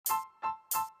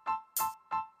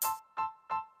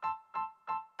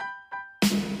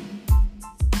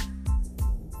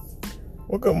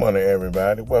Well, good morning,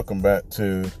 everybody. Welcome back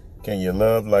to Can You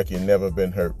Love Like You Never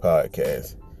Been Hurt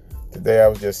podcast. Today I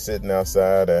was just sitting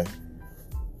outside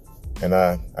and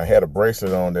I had a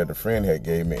bracelet on that a friend had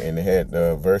gave me, and it had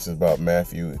verses about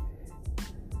Matthew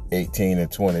 18 and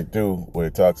 22 where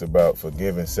it talks about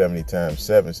forgiving 70 times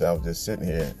 7. So I was just sitting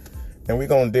here, and we're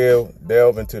going to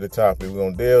delve into the topic. We're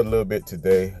going to delve a little bit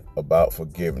today about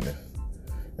forgiveness.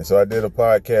 And so I did a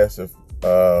podcast of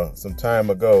some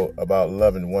time ago about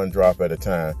loving one drop at a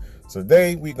time. So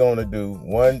today we're going to do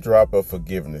one drop of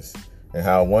forgiveness and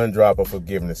how one drop of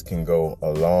forgiveness can go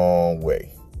a long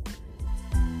way.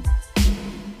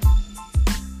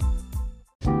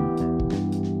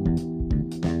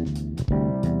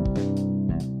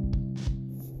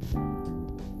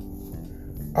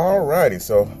 Alrighty,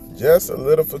 so just a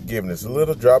little forgiveness, a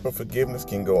little drop of forgiveness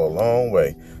can go a long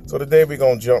way. So today we're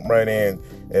going to jump right in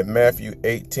at Matthew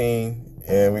 18.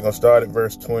 And we're going to start at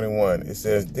verse 21. It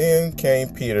says, Then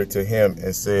came Peter to him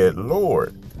and said,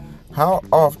 Lord, how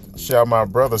often shall my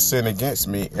brother sin against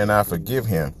me, and I forgive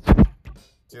him?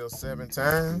 Till 7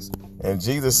 times? And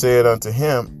Jesus said unto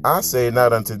him, I say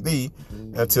not unto thee,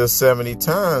 until 70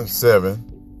 times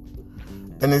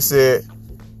 7. And he said,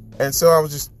 and so I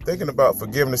was just thinking about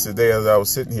forgiveness today as I was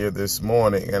sitting here this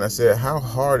morning. And I said, how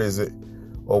hard is it,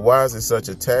 or why is it such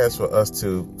a task for us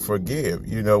to forgive?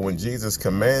 You know, when Jesus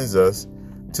commands us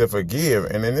to forgive,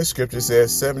 and in this scripture it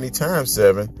says 70 times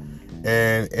 7,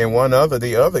 and in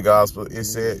the other gospel it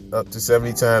said up to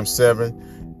 70 times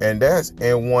 7, and that's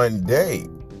in one day.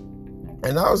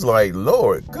 And I was like,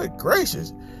 Lord, good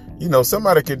gracious, you know,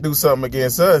 somebody could do something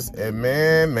against us, and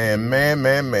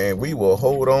man, we will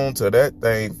hold on to that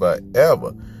thing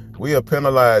forever. We'll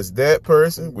penalize that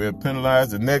person, we'll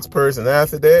penalize the next person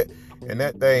after that, and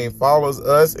that thing follows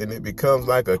us, and it becomes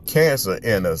like a cancer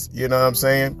in us. You know what I'm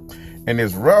saying? And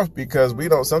it's rough because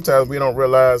sometimes we don't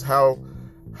realize how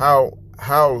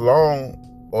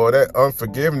long, or that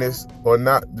unforgiveness or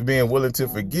not being willing to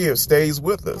forgive stays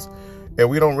with us. And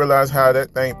we don't realize how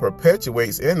that thing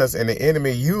perpetuates in us, and the enemy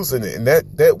using it. And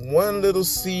that one little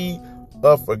seed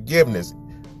of forgiveness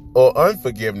or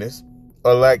unforgiveness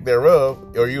or lack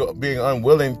thereof, or you being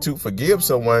unwilling to forgive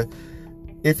someone.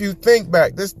 If you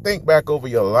just think back over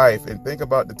your life and think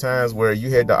about the times where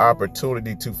you had the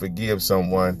opportunity to forgive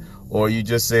someone, or you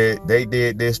just said, they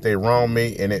did this, they wronged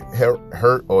me, and it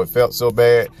hurt or it felt so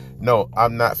bad. No,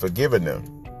 I'm not forgiving them.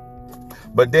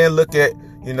 But then look at,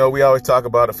 we always talk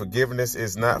about it. Forgiveness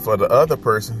is not for the other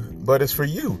person, but it's for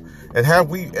you. And have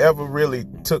we ever really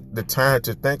took the time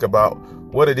to think about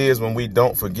what it is when we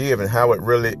don't forgive and how it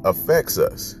really affects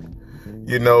us?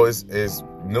 It's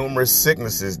numerous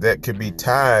sicknesses that could be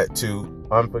tied to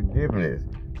unforgiveness.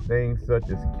 Things such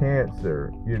as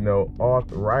cancer,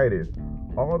 arthritis,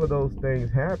 all of those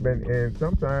things happen. And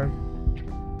sometimes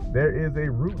there is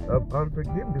a root of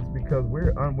unforgiveness because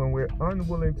when we're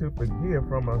unwilling to forgive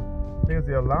from a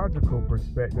physiological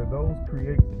perspective, those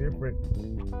create different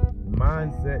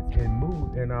mindsets and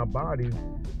moods in our bodies,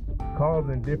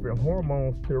 causing different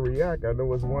hormones to react. I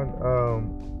know it's one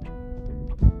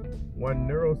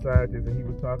neuroscientist, and he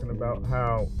was talking about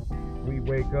how we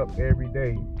wake up every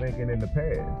day thinking in the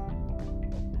past,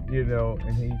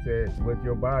 and he said what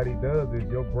your body does is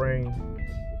your brain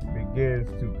begins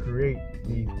to create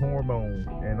these hormones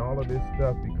and all of this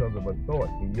stuff because of a thought,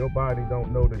 and your body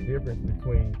don't know the difference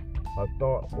between a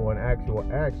thought or an actual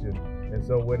action. And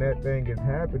so when that thing is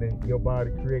happening, your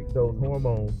body creates those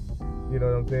hormones, you know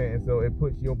what I'm saying? And so it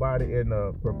puts your body in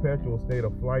a perpetual state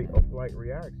of flight or flight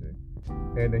reaction.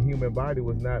 And the human body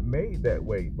was not made that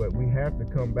way, but we have to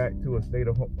come back to a state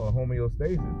of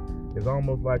homeostasis. It's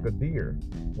almost like a deer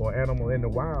or animal in the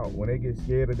wild. When they get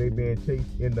scared or they being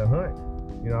chased in the hunt,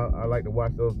 I like to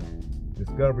watch those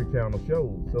Discovery Channel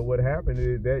shows. So what happened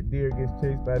is that deer gets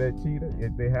chased by that cheetah.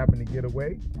 If they happen to get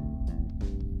away,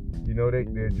 the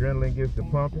adrenaline gets to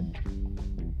pumping.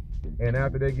 And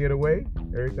after they get away,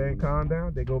 everything calms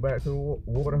down. They go back to the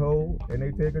water hole and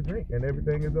they take a drink and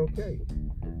everything is okay.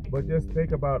 But just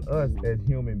think about us as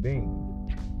human beings.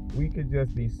 We could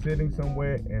just be sitting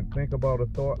somewhere and think about a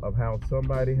thought of how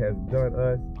somebody has done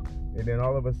us. And then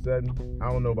all of a sudden,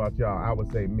 I don't know about y'all, I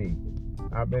would say me.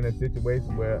 I've been in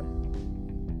situations where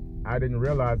I didn't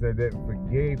realize that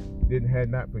had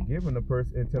not forgiven the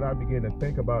person until I began to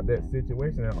think about that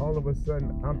situation. And all of a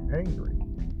sudden, I'm angry.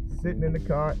 Sitting in the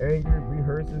car, angry,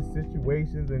 rehearsing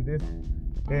situations and this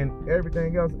and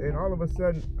everything else. And all of a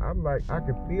sudden, I'm like, I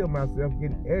can feel myself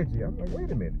getting edgy. I'm like, wait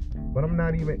a minute. But I'm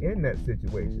not even in that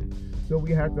situation. So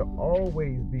we have to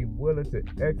always be willing to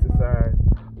exercise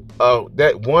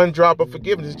that one drop of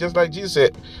forgiveness, just like Jesus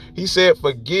said. He said,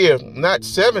 forgive not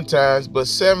 7 times, but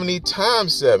 70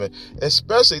 times 7.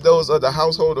 Especially those of the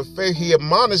household of faith. He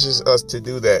admonishes us to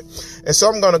do that. And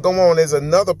so I'm going to go on. There's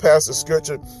another passage of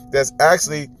scripture that's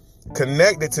actually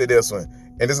connected to this one.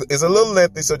 And it's a little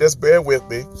lengthy, so just bear with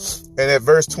me. And at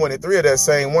verse 23 of that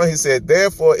same one, he said,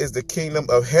 therefore is the kingdom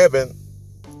of heaven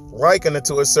likened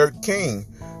unto a certain king,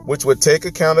 which would take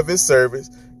account of his servants.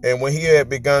 And when he had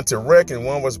begun to reckon,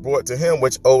 one was brought to him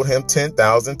which owed him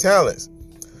 10,000 talents.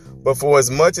 But for as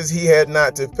much as he had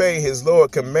not to pay, his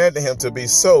Lord commanded him to be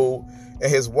sold,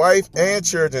 and his wife and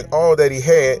children, all that he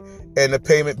had, and the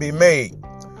payment be made.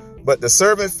 But the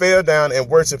servant fell down and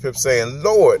worshipped him, saying,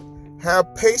 Lord,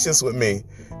 have patience with me,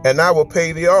 and I will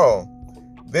pay thee all.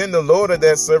 Then the Lord of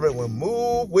that servant was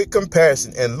moved with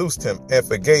compassion, and loosed him, and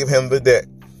forgave him the debt.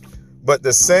 But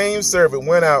the same servant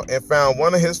went out and found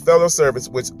one of his fellow servants,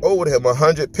 which owed him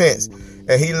 100 pence.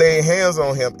 And he laid hands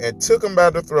on him and took him by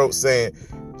the throat, saying,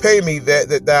 pay me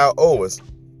that thou owest.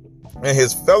 And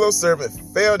his fellow servant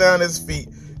fell down at his feet,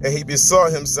 and he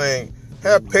besought him, saying,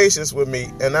 have patience with me,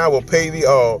 and I will pay thee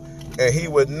all. And he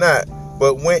would not,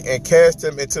 but went and cast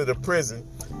him into the prison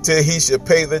till he should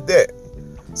pay the debt.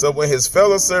 So when his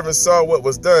fellow servants saw what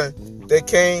was done, they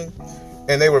came,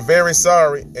 and they were very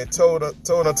sorry, and told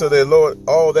unto their Lord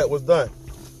all that was done.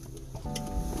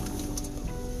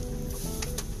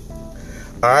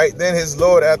 All right, then his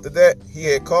Lord after that, he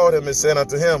had called him and said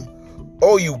unto him,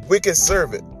 O you wicked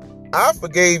servant, I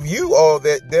forgave you all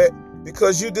that debt,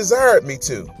 because you desired me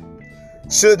to.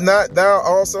 Should not thou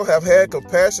also have had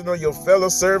compassion on your fellow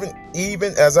servant,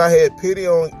 even as I had pity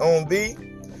on thee?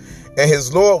 And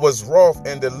his Lord was wroth,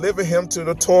 and delivered him to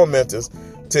the tormentors,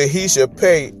 till he should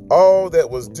pay all that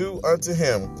was due unto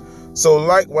him. So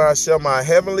likewise shall my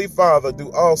heavenly Father do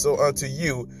also unto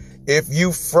you, if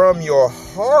you from your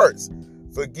hearts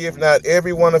forgive not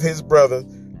every one of his brothers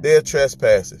their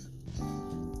trespasses.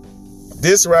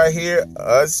 This right here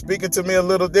is speaking to me a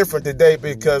little different today,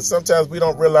 because sometimes we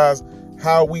don't realize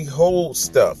how we hold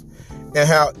stuff, and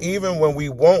how even when we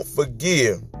won't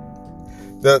forgive,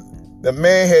 the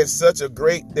man had such a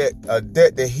great debt, a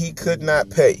debt that he could not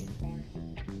pay.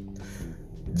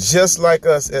 Just like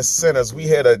us as sinners, we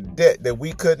had a debt that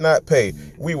we could not pay.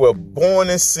 We were born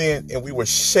in sin, and we were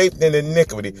shaped in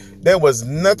iniquity. There was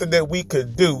nothing that we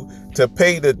could do to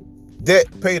pay the debt,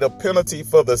 pay the penalty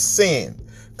for the sin,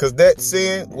 because that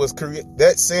sin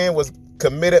was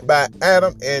committed by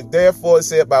Adam, and therefore it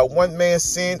said by one man's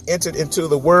sin entered into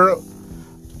the world,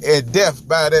 and death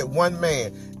by that one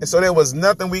man. And so there was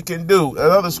nothing we can do.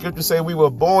 Another scripture say we were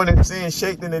born in sin,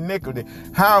 shaped in iniquity.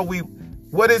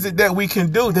 What is it that we can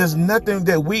do? There's nothing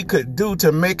that we could do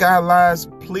to make our lives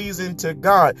pleasing to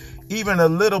God. Even a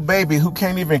little baby who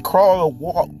can't even crawl or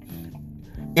walk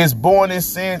is born in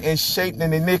sin and shaped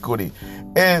in iniquity.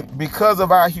 And because of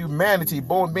our humanity,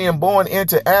 being born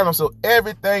into Adam, so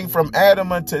everything from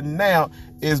Adam until now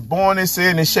is born in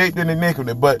sin and shaped in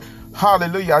iniquity. But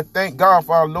hallelujah, I thank God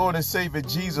for our Lord and Savior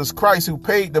Jesus Christ, who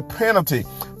paid the penalty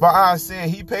for our sin.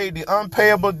 He paid the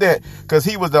unpayable debt, because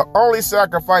he was the only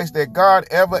sacrifice that God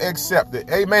ever accepted.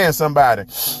 Amen, somebody.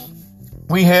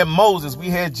 We had Moses, we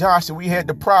had Joshua, we had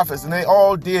the prophets, and they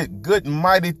all did good and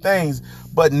mighty things,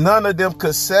 but none of them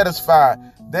could satisfy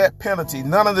that penalty.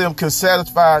 None of them could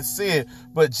satisfy sin,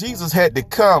 but Jesus had to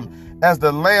come as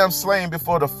the lamb slain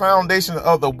before the foundation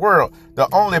of the world, the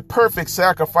only perfect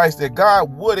sacrifice that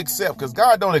God would accept, because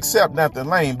God don't accept nothing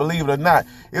lame, believe it or not.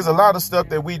 There's a lot of stuff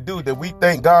that we do that we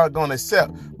think God gonna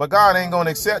accept, but God ain't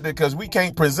gonna accept it, because we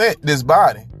can't present this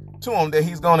body to him that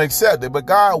he's gonna accept it. But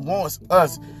God wants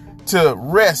us to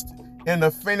rest in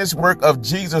the finished work of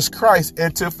Jesus Christ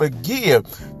and to forgive.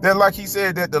 That, like he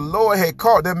said, that the Lord had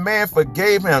called, the man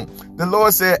forgave him. The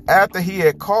Lord said after he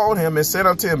had called him and said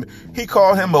unto him, he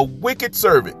called him a wicked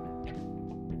servant.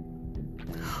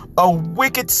 A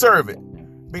wicked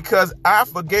servant, because I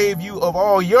forgave you of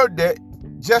all your debt,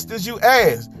 just as you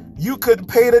asked. You couldn't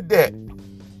pay the debt.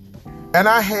 And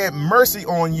I had mercy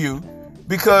on you,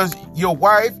 because your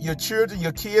wife, your children,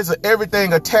 your kids,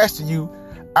 everything attached to you,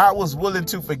 I was willing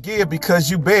to forgive because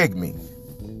you begged me.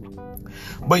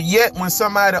 But yet when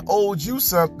somebody owed you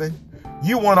something,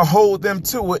 you want to hold them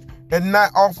to it and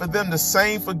not offer them the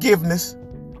same forgiveness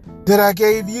that I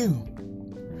gave you.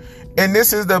 And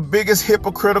this is the biggest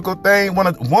hypocritical thing, one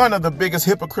of the biggest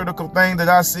hypocritical things that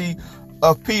I see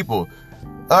of people.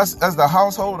 Us as the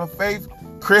household of faith,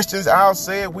 Christians, I'll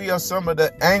say it, we are some of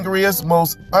the angriest,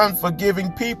 most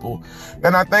unforgiving people.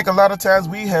 And I think a lot of times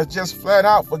we have just flat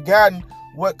out forgotten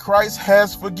what Christ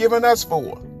has forgiven us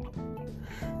for.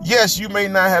 Yes, you may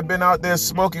not have been out there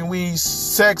smoking weed,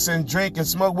 sex and drink and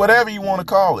smoke, whatever you want to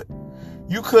call it.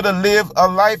 You could have lived a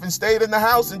life and stayed in the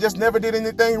house and just never did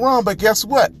anything wrong. But guess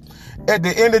what? At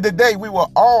the end of the day, we were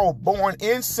all born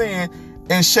in sin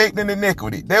and shaped in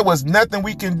iniquity. There was nothing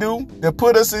we can do to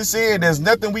put us in sin. There's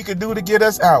nothing we can do to get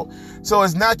us out. So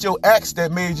it's not your acts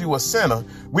that made you a sinner.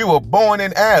 We were born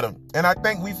in Adam. And I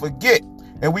think we forget.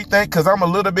 And we think because I'm a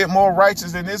little bit more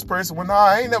righteous than this person. Well, no,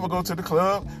 I ain't never go to the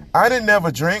club. I didn't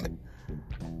never drink.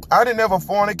 I didn't never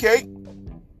fornicate.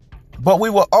 But we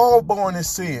were all born in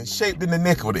sin, shaped in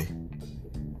iniquity.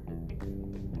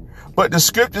 But the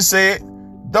scripture said,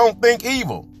 don't think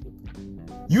evil.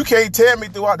 You can't tell me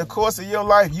throughout the course of your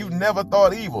life you never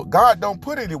thought evil. God don't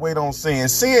put any weight on sin.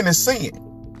 Sin is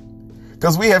sin.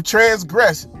 Because we have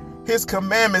transgressed his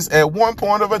commandments at one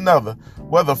point or another,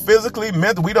 whether physically,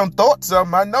 mentally. We done thought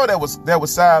something. I know that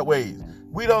was sideways.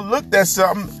 We done looked at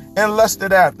something and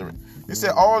lusted after it. He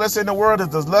said all that's in the world is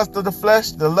the lust of the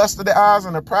flesh, the lust of the eyes,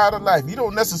 and the pride of life. You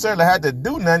don't necessarily have to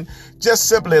do nothing. Just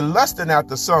simply lusting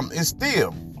after something is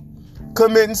still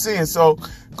committing sin. So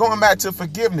going back to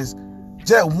forgiveness,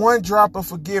 just one drop of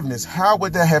forgiveness, how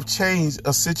would that have changed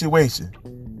a situation?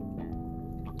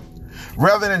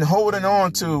 Rather than holding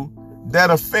on to that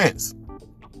offense,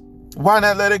 why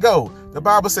not let it go? The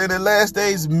Bible said in the last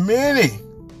days, many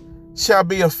shall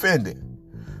be offended.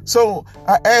 So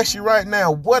I ask you right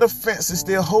now, what offense is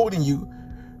still holding you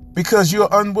because you're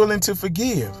unwilling to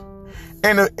forgive?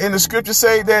 And the scripture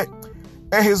say that,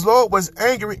 and his Lord was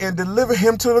angry and delivered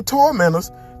him to the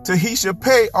tormentors till he should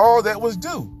pay all that was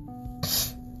due.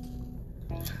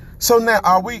 So now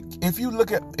if you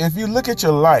look at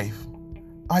your life,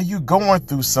 are you going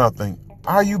through something?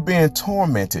 Are you being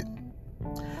tormented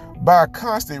by a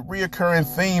constant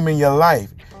reoccurring theme in your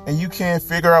life and you can't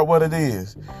figure out what it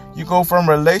is? You go from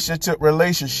relationship to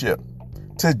relationship,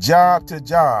 to job,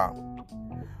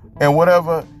 and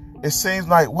whatever. It seems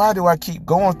like, why do I keep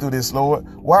going through this, Lord?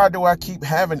 Why do I keep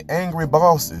having angry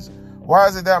bosses? Why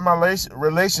is it that my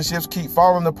relationships keep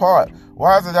falling apart?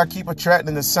 Why is it that I keep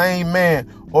attracting the same man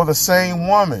or the same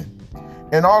woman?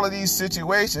 In all of these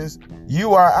situations,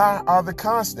 you or I are the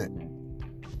constant.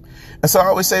 And so I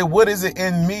always say, what is it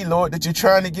in me, Lord, that you're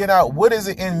trying to get out? What is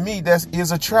it in me that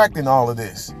is attracting all of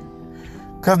this?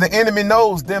 Because the enemy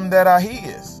knows them that are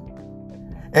his.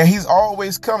 And he's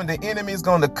always coming. The enemy is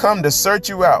going to come to search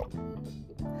you out.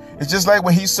 It's just like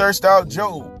when he searched out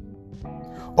Job.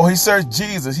 Or he searched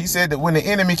Jesus. He said that when the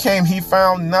enemy came, he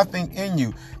found nothing in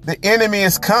you. The enemy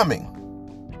is coming.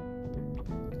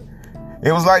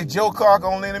 It was like Joe Clark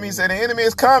on the enemy. He said, the enemy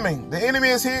is coming. The enemy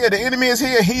is here. The enemy is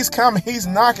here. He's coming. He's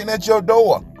knocking at your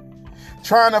door,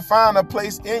 trying to find a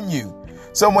place in you.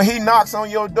 So when he knocks on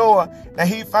your door and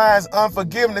he finds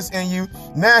unforgiveness in you,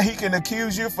 now he can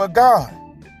accuse you for God.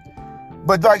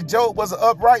 But like Job was an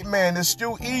upright man that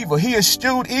eschewed evil. He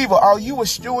eschewed evil. Are you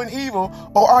eschewing evil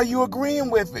or are you agreeing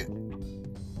with it?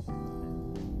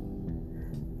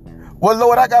 Well,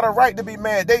 Lord, I got a right to be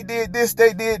mad. They did this,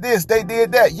 they did this, they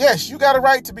did that. Yes, you got a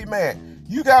right to be mad.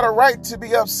 You got a right to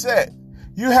be upset.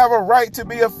 You have a right to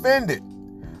be offended.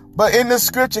 But in the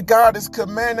scripture, God is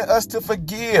commanding us to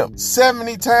forgive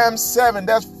 70 times 7.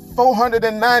 That's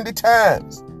 490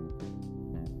 times.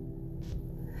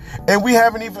 And we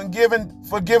haven't even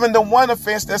forgiven the one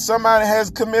offense that somebody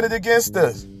has committed against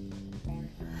us.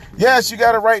 Yes, you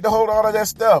got a right to hold all of that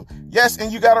stuff. Yes,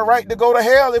 and you got a right to go to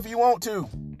hell if you want to.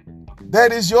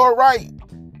 That is your right.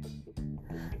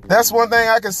 That's one thing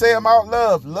I can say about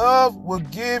love. Love will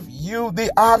give you the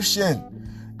option.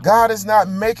 God is not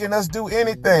making us do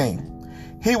anything.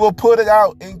 He will put it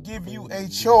out and give you a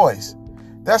choice.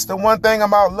 That's the one thing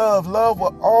about love. Love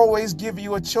will always give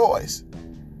you a choice.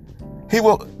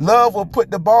 Love will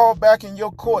put the ball back in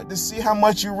your court to see how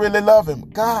much you really love him.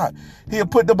 God, he'll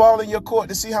put the ball in your court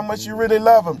to see how much you really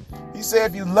love him. He said,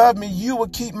 if you love me, you will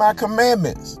keep my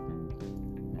commandments.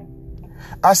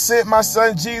 I sent my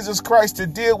son, Jesus Christ, to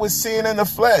deal with sin in the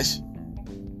flesh.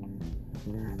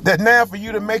 That now for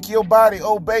you to make your body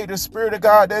obey the Spirit of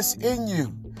God that's in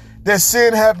you. That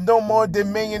sin have no more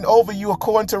dominion over you,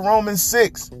 according to Romans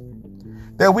 6.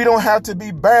 That we don't have to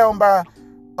be bound by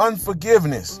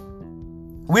unforgiveness.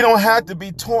 We don't have to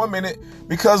be tormented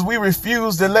because we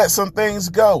refuse to let some things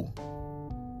go.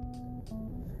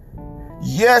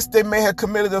 Yes, they may have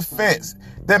committed offense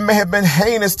that may have been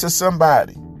heinous to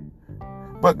somebody.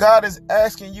 But God is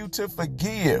asking you to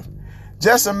forgive.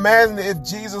 Just imagine if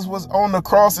Jesus was on the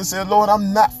cross and said, Lord,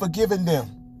 I'm not forgiving them.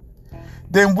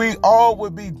 Then we all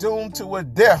would be doomed to a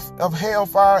death of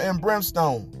hellfire and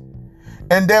brimstone.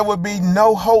 And there would be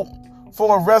no hope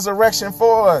for a resurrection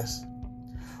for us.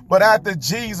 But after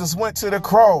Jesus went to the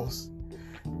cross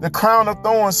The crown of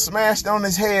thorns smashed on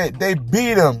his head. They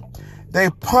beat him. They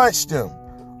punched him.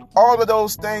 All of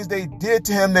those things they did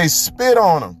to him, they spit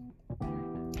on him.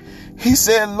 He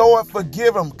said, Lord,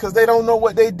 forgive them because they don't know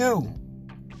what they do.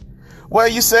 Well,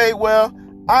 you say, well,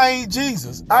 I ain't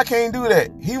Jesus. I can't do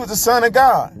that. He was the Son of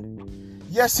God.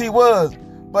 Yes, he was.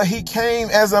 But he came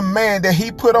as a man that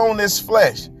he put on this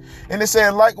flesh. And it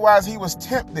said, likewise, he was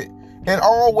tempted in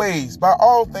all ways, by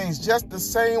all things, just the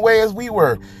same way as we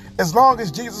were. As long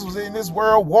as Jesus was in this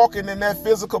world, walking in that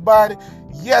physical body,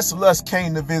 yes, lust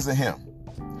came to visit him.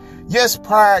 Yes,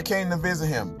 pride came to visit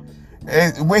him.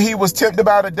 And when he was tempted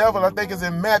by the devil, I think it's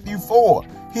in Matthew 4,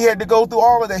 he had to go through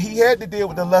all of that. He had to deal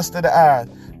with the lust of the eyes,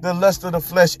 the lust of the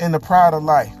flesh, and the pride of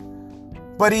life.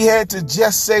 But he had to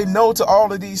just say no to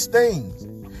all of these things.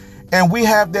 And we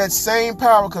have that same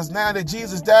power because now that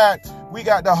Jesus died, we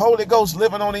got the Holy Ghost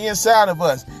living on the inside of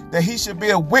us, that he should be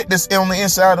a witness on the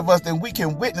inside of us, that we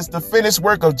can witness the finished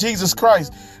work of Jesus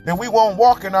Christ, that we won't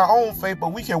walk in our own faith,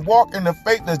 but we can walk in the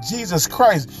faith of Jesus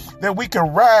Christ, that we can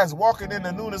rise walking in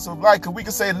the newness of life, because we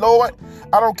can say, Lord,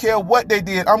 I don't care what they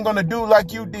did. I'm going to do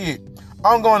like you did.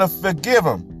 I'm going to forgive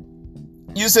them.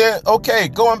 You said, okay,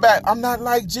 going back, I'm not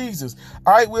like Jesus.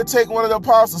 All right, we'll take one of the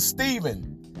apostles, Stephen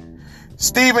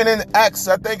in Acts,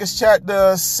 I think it's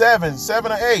chapter 7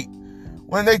 or 8,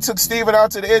 when they took Stephen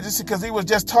out to the edges because he was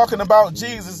just talking about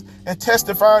Jesus and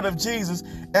testifying of Jesus,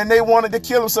 and they wanted to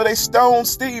kill him, so they stoned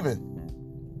Stephen.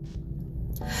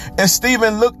 And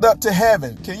Stephen looked up to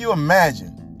heaven. Can you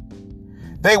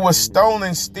imagine? They were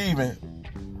stoning Stephen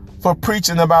for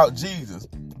preaching about Jesus.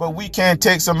 But we can't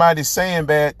take somebody saying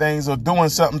bad things or doing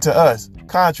something to us.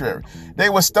 Contrary. They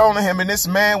were stoning him, and this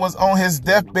man was on his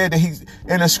deathbed.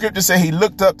 And the scripture said he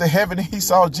looked up to heaven and he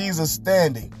saw Jesus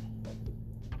standing.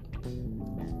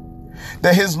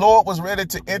 That his Lord was ready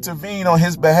to intervene on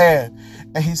his behalf.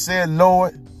 And he said,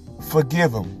 Lord,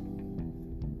 forgive him.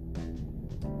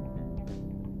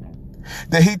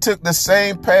 That he took the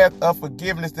same path of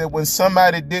forgiveness, that when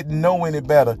somebody didn't know any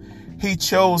better, he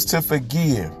chose to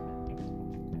forgive.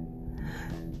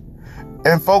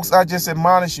 And folks, I just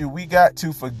admonish you, we got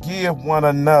to forgive one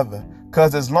another,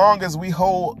 because as long as we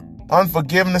hold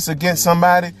unforgiveness against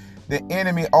somebody, the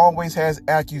enemy always has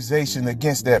accusation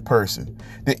against that person.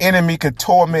 The enemy can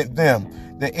torment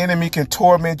them. The enemy can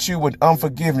torment you with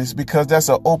unforgiveness, because that's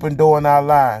an open door in our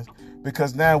lives,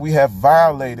 because now we have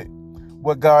violated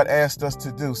what God asked us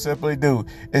to do. Simply do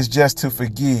is just to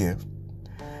forgive.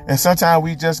 And sometimes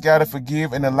we just got to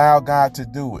forgive and allow God to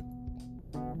do it.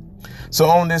 So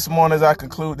on this morning, as I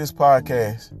conclude this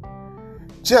podcast,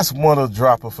 just one little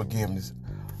drop of forgiveness.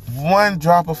 One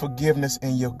drop of forgiveness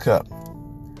in your cup.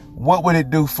 What would it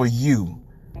do for you?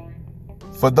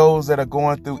 For those that are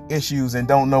going through issues and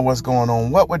don't know what's going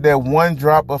on, what would that one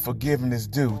drop of forgiveness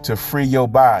do to free your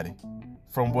body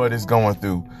from what it's going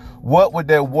through? What would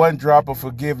that one drop of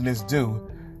forgiveness do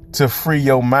to free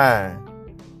your mind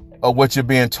of what you're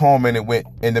being tormented with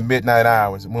in the midnight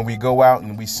hours when we go out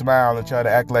and we smile and try to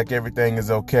act like everything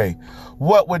is okay?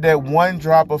 What would that one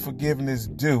drop of forgiveness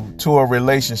do to a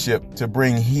relationship to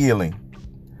bring healing?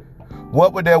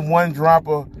 What would that one drop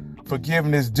of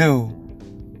forgiveness do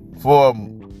for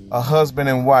a husband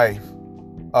and wife,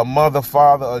 a mother,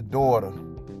 father, a daughter,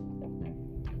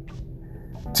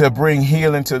 to bring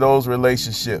healing to those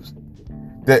relationships,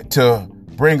 that to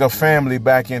bring a family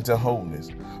back into wholeness?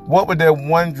 What would that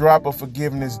one drop of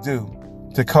forgiveness do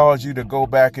to cause you to go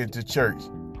back into church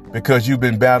because you've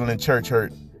been battling church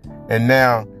hurt, and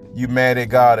now you mad at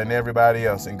God and everybody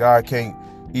else, and God can't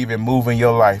even move in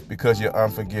your life because you're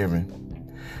unforgiving?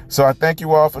 So I thank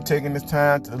you all for taking this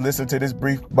time to listen to this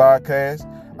brief podcast.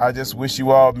 I just wish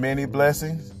you all many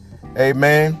blessings.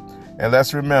 Amen. And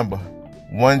let's remember,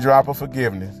 one drop of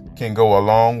forgiveness can go a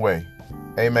long way.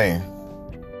 Amen.